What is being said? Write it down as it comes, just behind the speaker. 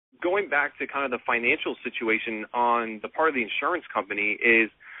going back to kind of the financial situation on the part of the insurance company is,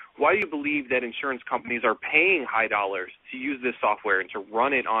 why do you believe that insurance companies are paying high dollars to use this software and to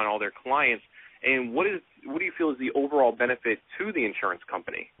run it on all their clients? And what do you feel is the overall benefit to the insurance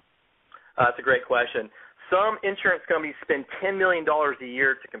company? That's a great question. Some insurance companies spend $10 million a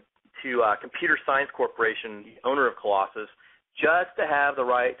year to Computer Science Corporation, the owner of Colossus, just to have the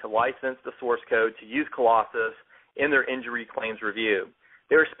right to license the source code to use Colossus in their injury claims review.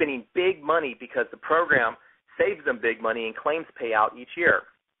 They're spending big money because the program saves them big money in claims payout each year.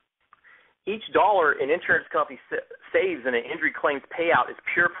 Each dollar an insurance company saves in an injury claims payout is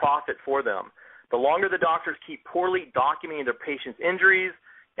pure profit for them. The longer the doctors keep poorly documenting their patients' injuries,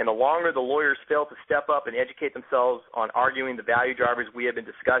 and the longer the lawyers fail to step up and educate themselves on arguing the value drivers we have been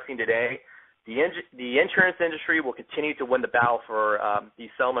discussing today, the insurance industry will continue to win the battle for these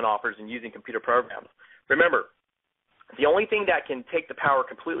settlement offers and using computer programs. Remember, the only thing that can take the power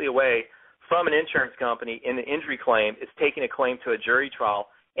completely away from an insurance company in an injury claim is taking a claim to a jury trial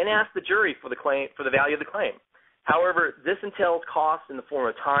and ask the jury for the value of the claim. However, this entails costs in the form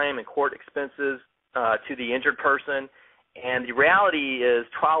of time and court expenses to the injured person, and the reality is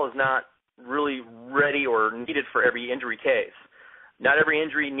trial is not really ready or needed for every injury case. Not every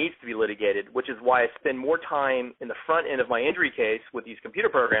injury needs to be litigated, which is why I spend more time in the front end of my injury case with these computer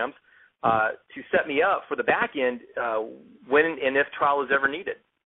programs to set me up for the back end when and if trial is ever needed.